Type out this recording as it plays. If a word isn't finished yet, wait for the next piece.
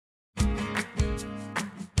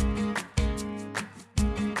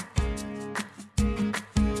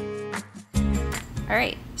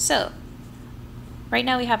Alright, so right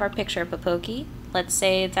now we have our picture of Popoki. Let's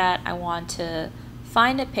say that I want to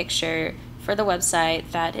find a picture for the website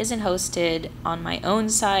that isn't hosted on my own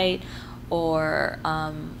site or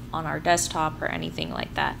on our desktop or anything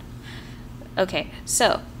like that. Okay,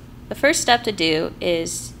 so the first step to do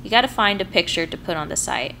is you got to find a picture to put on the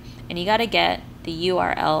site, and you got to get the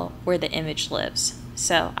URL where the image lives.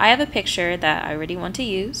 So I have a picture that I already want to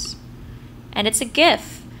use, and it's a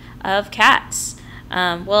GIF of cats.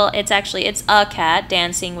 Well, it's a cat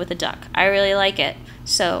dancing with a duck. I really like it.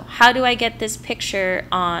 So how do I get this picture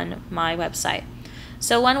on my website?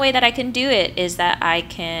 So one way that I can do it is that I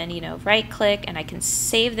can, right click and I can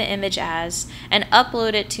save the image as and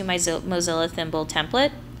upload it to my Mozilla Thimble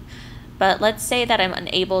template. But let's say that I'm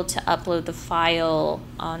unable to upload the file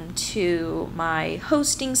onto my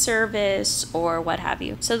hosting service or what have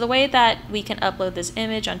you. So the way that we can upload this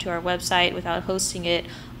image onto our website without hosting it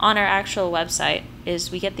on our actual website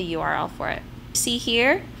is we get the URL for it. See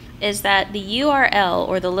here is that the URL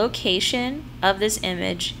or the location of this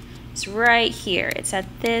image is right here. It's at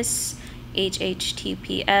this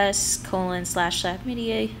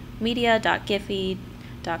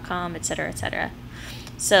https://media.giphy.com, etc., etc.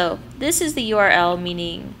 So this is the URL,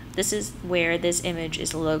 meaning this is where this image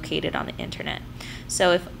is located on the internet.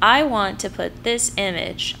 So if I want to put this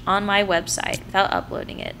image on my website without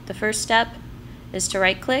uploading it, the first step is to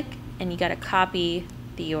right click and you got to copy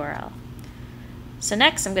the URL. So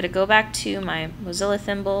next I'm going to go back to my Mozilla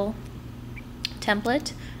Thimble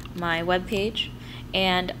template, my web page,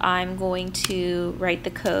 and I'm going to write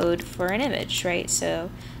the code for an image, right?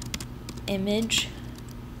 So image,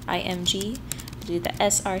 img, do the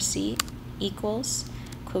src equals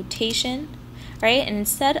quotation, right? And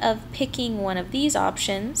instead of picking one of these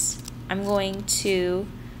options, I'm going to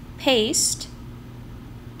paste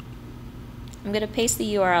the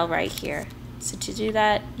URL right here. So to do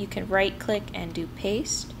that, you can right click and do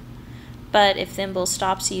paste. But if Thimble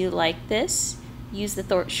stops you like this, use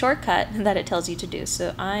the shortcut that it tells you to do.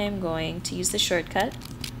 So I am going to use the shortcut.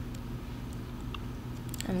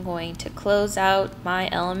 I'm going to close out my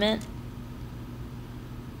element.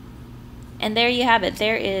 And there you have it.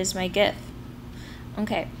 There is my GIF.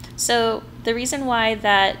 Okay, so the reason why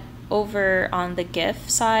that over on the GIF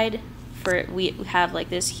side we have like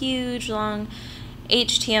this huge long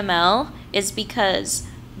HTML is because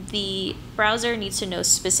the browser needs to know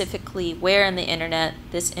specifically where on the internet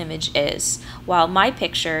this image is. While my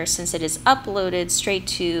picture, since it is uploaded straight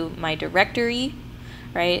to my directory,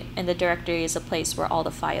 right, and the directory is a place where all the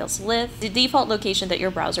files live, the default location that your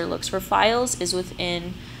browser looks for files is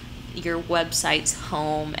within your website's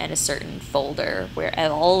home and a certain folder where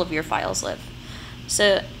all of your files live.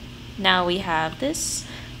 So now we have this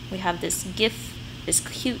GIF, this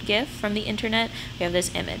cute GIF from the internet. We have this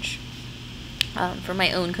image from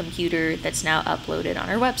my own computer that's now uploaded on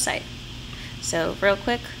our website. So real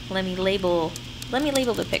quick, let me label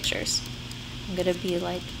the pictures. I'm gonna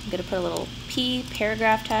put a little P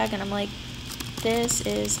paragraph tag, and I'm like, this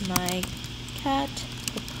is my cat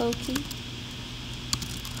Popoki.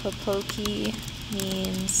 Popoki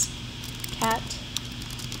means cat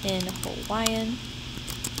in Hawaiian.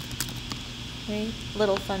 Right?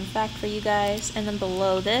 Little fun fact for you guys. And then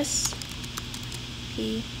below this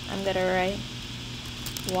P, I'm gonna write,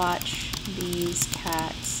 watch these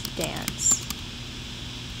cats dance.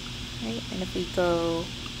 Right? And if we go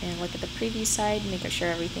and look at the preview side, making sure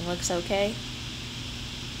everything looks okay.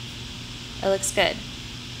 It looks good.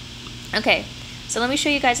 Okay. So let me show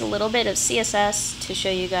you guys a little bit of CSS to show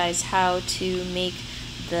you guys how to make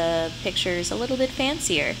the pictures a little bit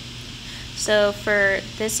fancier. So for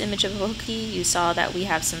this image of Popoki, you saw that we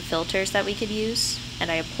have some filters that we could use,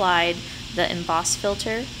 and I applied the emboss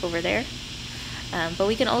filter over there. But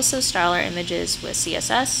we can also style our images with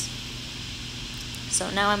CSS. So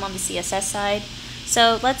now I'm on the CSS side.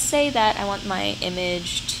 So let's say that I want my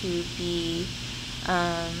image to be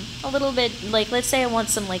a little bit, like, let's say I want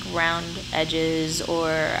some like round edges, or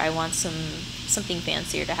I want something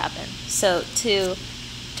fancier to happen. So to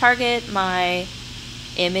target my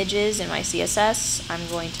images in my CSS, I'm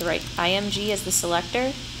going to write img as the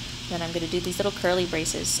selector, then I'm going to do these little curly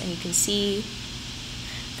braces, and you can see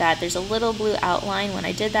that there's a little blue outline when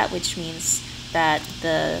I did that, which means that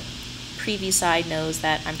the preview side knows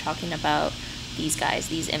that I'm talking about these guys,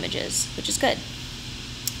 these images, which is good.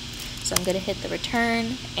 So I'm going to hit the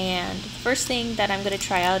return, and the first thing that I'm going to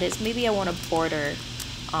try out is maybe I want a border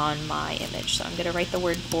on my image. So I'm going to write the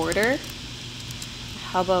word border.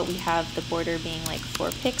 How about we have the border being like 4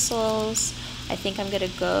 pixels. I think I'm going to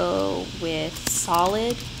go with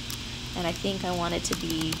solid, and I think I want it to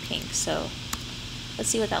be pink. So let's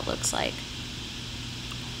see what that looks like.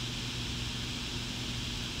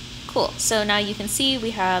 Cool. So now you can see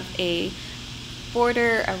we have a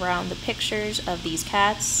border around the pictures of these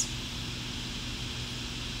cats,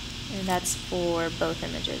 and that's for both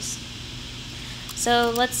images.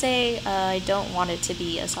 So let's say I don't want it to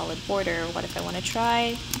be a solid border. What if I want to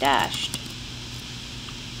try dashed?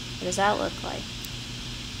 What does that look like?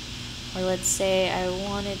 Or let's say I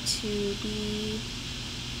want it to be,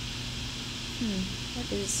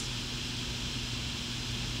 what is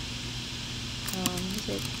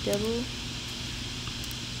it double?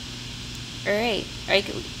 Alright,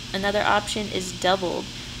 another option is doubled,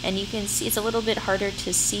 and you can see it's a little bit harder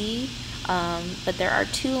to see, but there are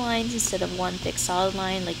two lines instead of one thick solid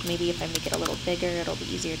line. Like maybe if I make it a little bigger, it'll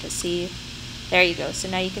be easier to see. There you go. So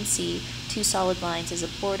now you can see two solid lines as a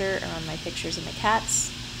border around my pictures and the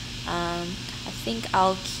cats. I think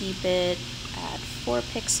I'll keep it at 4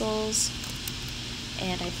 pixels,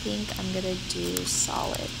 and I think I'm gonna do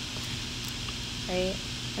solid, right?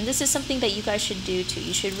 And this is something that you guys should do too.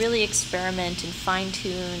 You should really experiment and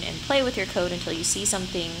fine-tune and play with your code until you see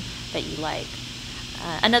something that you like.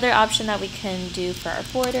 Another option that we can do for our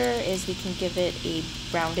border is we can give it a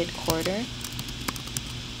rounded corner.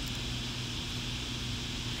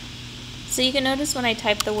 So you can notice when I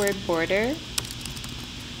type the word border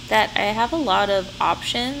that I have a lot of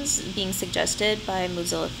options being suggested by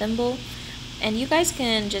Mozilla Thimble, and you guys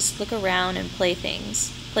can just look around and play for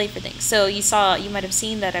things. So you might have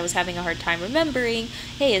seen that I was having a hard time remembering,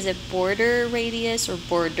 hey, is it border radius or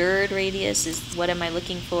bordered radius? What am I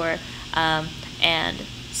looking for? And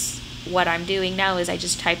what I'm doing now is I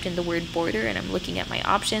just typed in the word border and I'm looking at my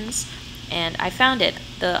options, and I found it.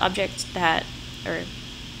 The object that, or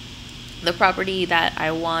the property that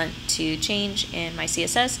I want to change in my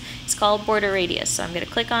CSS is called border radius. So I'm going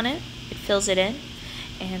to click on it, it fills it in,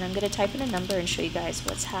 and I'm going to type in a number and show you guys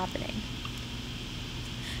what's happening.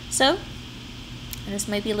 So, and this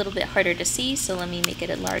might be a little bit harder to see, so let me make it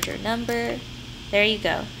a larger number. There you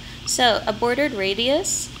go. So a bordered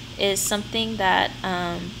radius is something that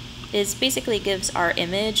is basically gives our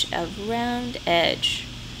image a round edge,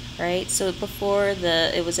 right? So before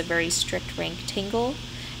it was a very strict rectangle,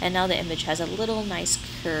 and now the image has a little nice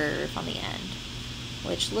curve on the end,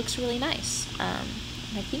 which looks really nice. And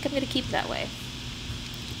I think I'm going to keep it that way.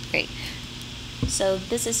 Great. So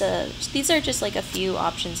these are just like a few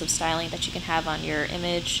options of styling that you can have on your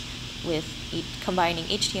image with combining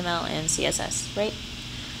HTML and CSS, right?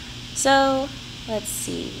 So let's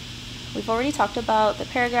see. We've already talked about the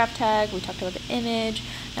paragraph tag, we talked about the image.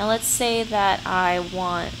 Now let's say that I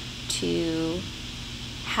want to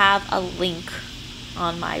have a link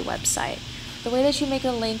on my website. The way that you make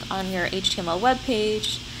a link on your HTML web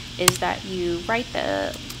page is that you write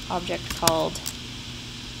the element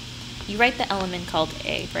called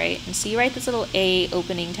A, right? And so you write this little A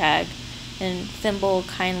opening tag, and Thimble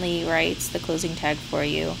kindly writes the closing tag for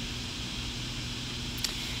you.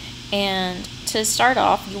 And to start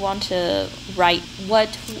off, you want to write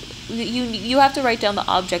you have to write down the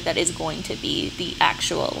object that is going to be the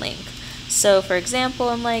actual link. So for example,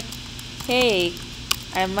 I'm like, hey,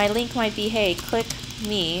 my link might be, hey, click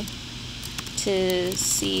me to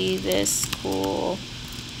see this cool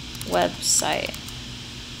website.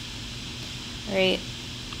 Right?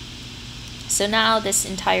 So now this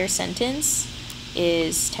entire sentence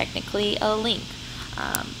is technically a link.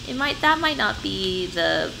 That might not be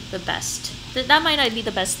the best. That might not be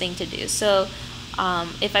the best thing to do. So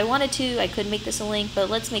if I wanted to, I could make this a link, but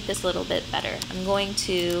let's make this a little bit better. I'm going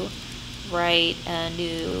to write a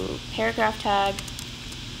new paragraph tag,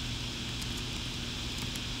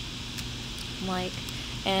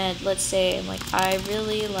 and let's say I'm like, I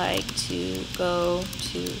really like to go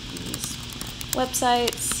to these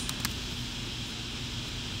websites.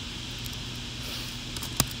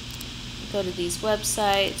 Go to these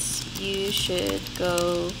websites. You should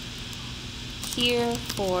go here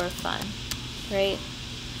for fun, right?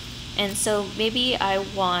 And so maybe I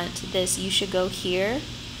want this, you should go here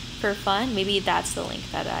for fun. Maybe that's the link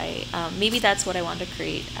that maybe that's what I want to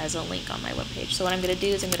create as a link on my webpage. So what I'm going to do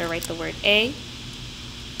is I'm going to write the word A.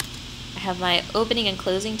 I have my opening and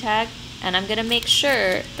closing tag, and I'm going to make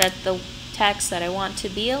sure that the text that I want to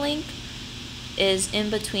be a link is in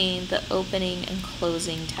between the opening and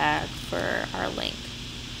closing tag for our link.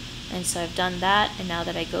 And so I've done that, and now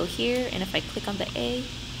that I go here, and if I click on the A,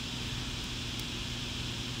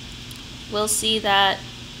 we'll see that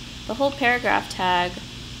the whole paragraph tag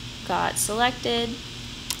got selected.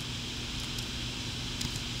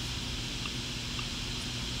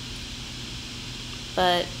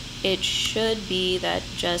 But it should be that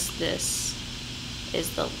just this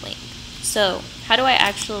is the link. So how do I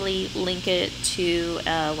actually link it to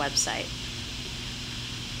a website?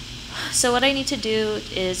 So what I need to do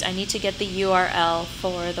is I need to get the URL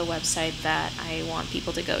for the website that I want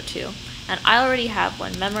people to go to. And I already have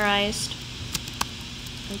one memorized.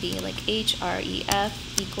 It'll be like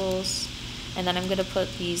href equals, and then I'm going to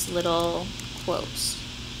put these little quotes,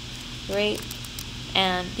 right?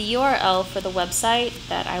 And the URL for the website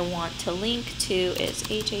that I want to link to is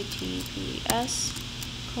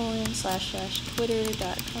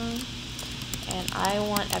https://twitter.com. And I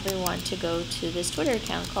want everyone to go to this Twitter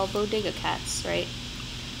account called Bodega Cats, right?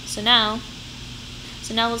 So now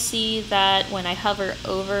we'll see that when I hover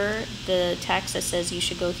over the text that says you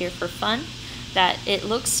should go here for fun, that it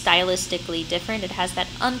looks stylistically different. It has that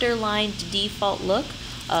underlined default look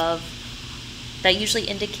of that usually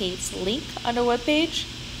indicates link on a web page,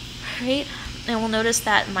 right? And we'll notice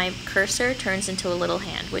that my cursor turns into a little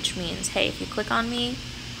hand, which means, hey, if you click on me,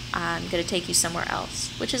 I'm going to take you somewhere else,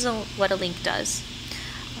 which is what a link does.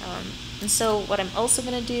 And so what I'm also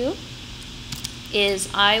going to do is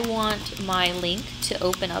I want my link to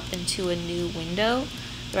open up into a new window,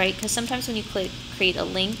 right? Because sometimes when you create a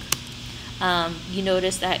link, you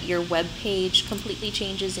notice that your web page completely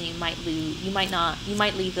changes, and you might leave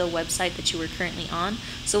the website that you were currently on.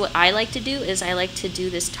 So what I like to do is I like to do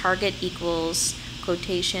this target equals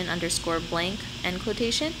quotation underscore blank end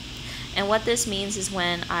quotation. And what this means is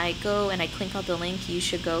when I go and I click on the link, you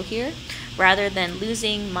should go here, rather than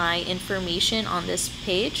losing my information on this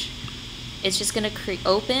page, it's just going to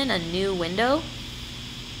open a new window.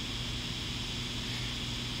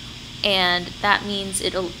 And that means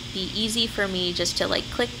it'll be easy for me just to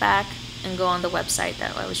like click back and go on the website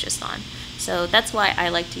that I was just on. So that's why I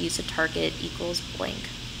like to use a target equals blank.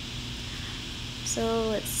 So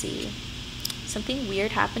let's see. Something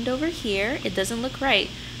weird happened over here. It doesn't look right.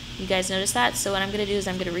 You guys notice that? So what I'm going to do is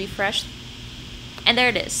I'm going to refresh. And there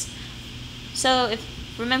it is. So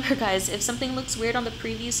remember guys, if something looks weird on the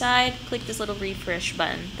preview side, click this little refresh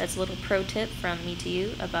button. That's a little pro tip from me to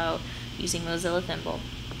you about using Mozilla Thimble.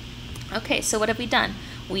 Okay, so what have we done?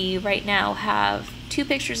 We right now have 2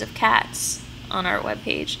 pictures of cats on our web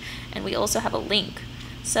page, and we also have a link.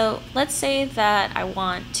 So let's say that I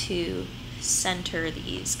want to center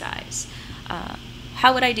these guys.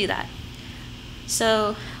 How would I do that?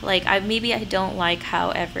 So like maybe I don't like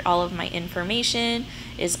how all of my information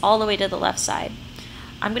is all the way to the left side.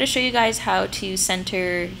 I'm going to show you guys how to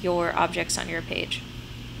center your objects on your page.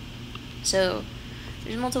 So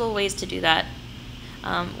there's multiple ways to do that.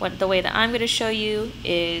 The way that I'm going to show you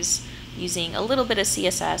is using a little bit of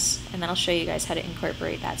CSS, and then I'll show you guys how to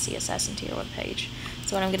incorporate that CSS into your web page.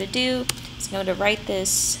 So what I'm going to do is I'm going to write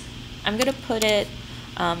this. I'm going to put it.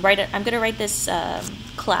 I'm going to write this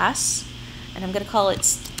class, and I'm going to call it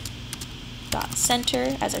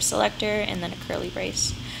 .center as our selector, and then a curly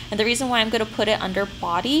brace. And the reason why I'm going to put it under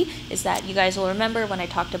body is that you guys will remember when I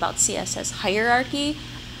talked about CSS hierarchy,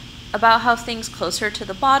 about how things closer to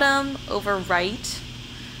the bottom overwrite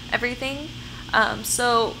everything.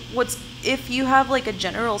 So if you have like a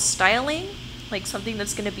general styling, like something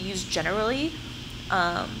that's going to be used generally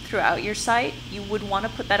throughout your site, you would want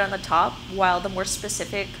to put that on the top, while the more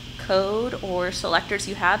specific code or selectors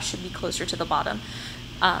you have should be closer to the bottom.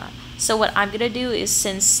 So what I'm going to do is,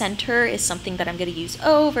 since center is something that I'm going to use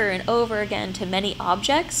over and over again to many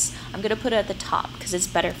objects, I'm going to put it at the top because it's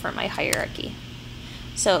better for my hierarchy.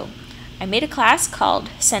 So I made a class called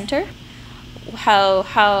center.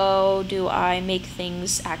 How do I make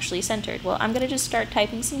things actually centered? Well, I'm going to just start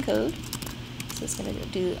typing some code. So it's going to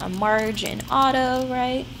do a margin auto,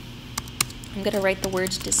 right? I'm going to write the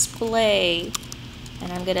words display,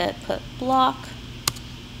 and I'm going to put block.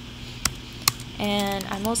 And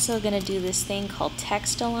I'm also going to do this thing called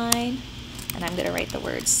text align, and I'm going to write the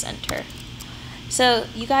word center. So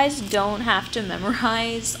you guys don't have to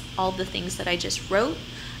memorize all the things that I just wrote.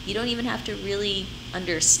 You don't even have to really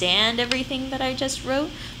understand everything that I just wrote.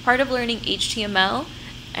 Part of learning HTML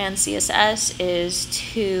and CSS is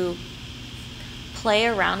to play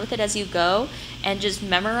around with it as you go and just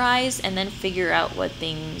memorize and then figure out what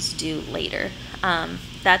things do later.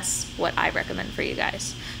 That's what I recommend for you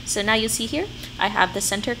guys. So now you'll see here, I have the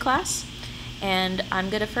center class, and I'm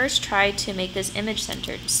going to first try to make this image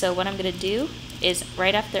centered. So what I'm going to do is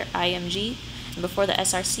right after img and before the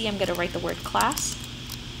src, I'm going to write the word class.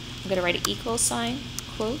 I'm going to write an equal sign,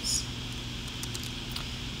 quotes,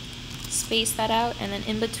 space that out, and then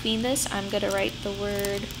in between this, I'm going to write the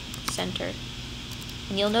word center.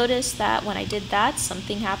 And you'll notice that when I did that,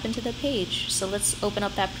 something happened to the page. So let's open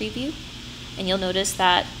up that preview, and you'll notice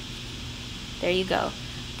that, there you go.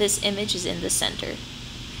 This image is in the center.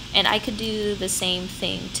 And I could do the same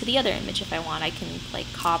thing to the other image if I want. I can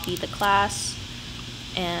like copy the class,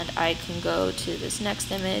 and I can go to this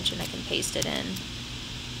next image and I can paste it in,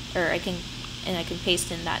 or I can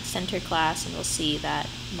paste in that center class, and we'll see that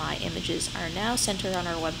my images are now centered on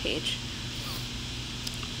our web page.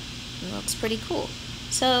 It looks pretty cool.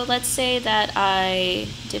 So let's say that I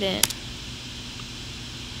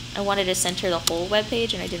wanted to center the whole web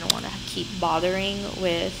page and I didn't want to keep bothering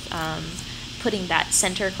with putting that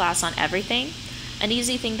center class on everything. An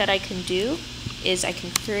easy thing that I can do is I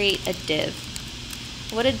can create a div.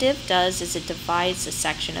 What a div does is it divides a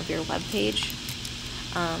section of your web page,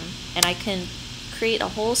 and I can create a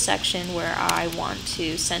whole section where I want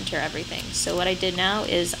to center everything. So what I did now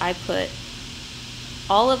is I put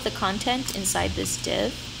all of the content inside this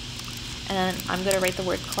div, and I'm going to write the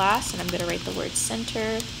word class, and I'm going to write the word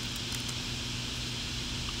center,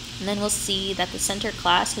 and then we'll see that the center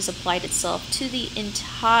class has applied itself to the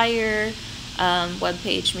entire web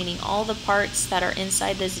page, meaning all the parts that are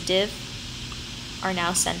inside this div are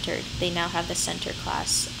now centered. They now have the center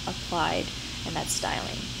class applied, and that's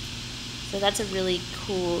styling. So that's a really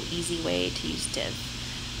cool, easy way to use div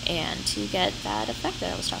and to get that effect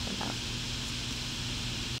that I was talking about.